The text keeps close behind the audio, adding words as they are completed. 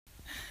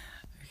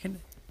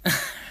I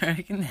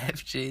reckon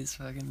FG is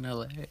fucking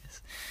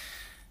hilarious.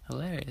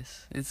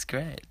 Hilarious. It's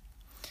great.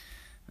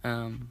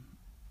 Yeah,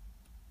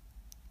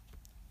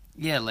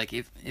 like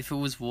if it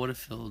was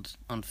water-filled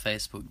on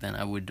Facebook, then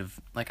I would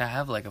have, like, I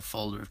have like a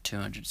folder of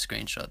 200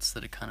 screenshots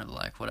that are kind of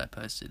like what I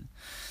posted.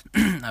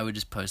 I would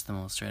just post them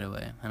all straight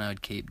away, and I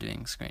would keep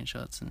doing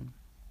screenshots, and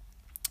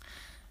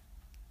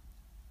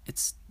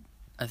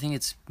I think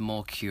it's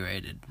more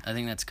curated. I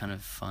think that's kind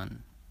of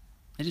fun.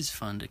 It is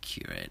fun to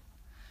curate.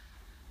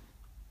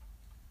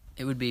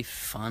 It would be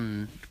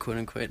fun, quote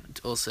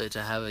unquote, also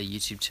to have a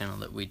YouTube channel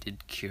that we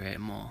did curate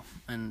more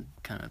and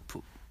kind of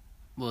put,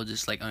 well,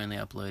 just like only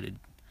uploaded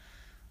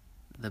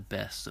the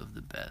best of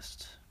the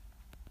best.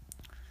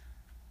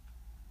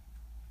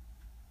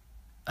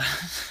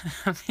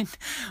 I mean,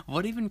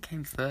 what even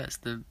came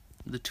first? The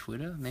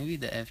Twitter? Maybe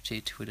the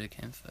FG Twitter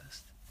came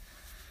first.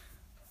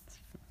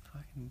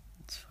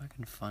 It's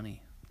fucking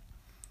funny.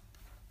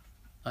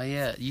 Oh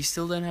yeah, you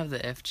still don't have the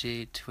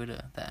FG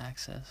Twitter, the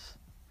access.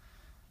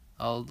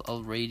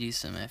 I'll read you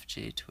some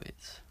FG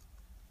tweets.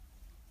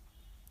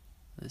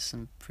 There's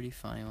some pretty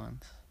funny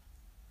ones.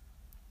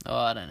 Oh,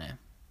 I don't know.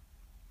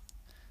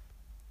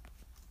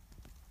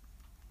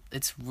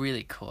 It's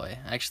really coy.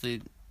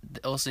 Actually,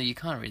 also you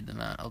can't read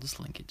them out. I'll just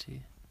link it to you.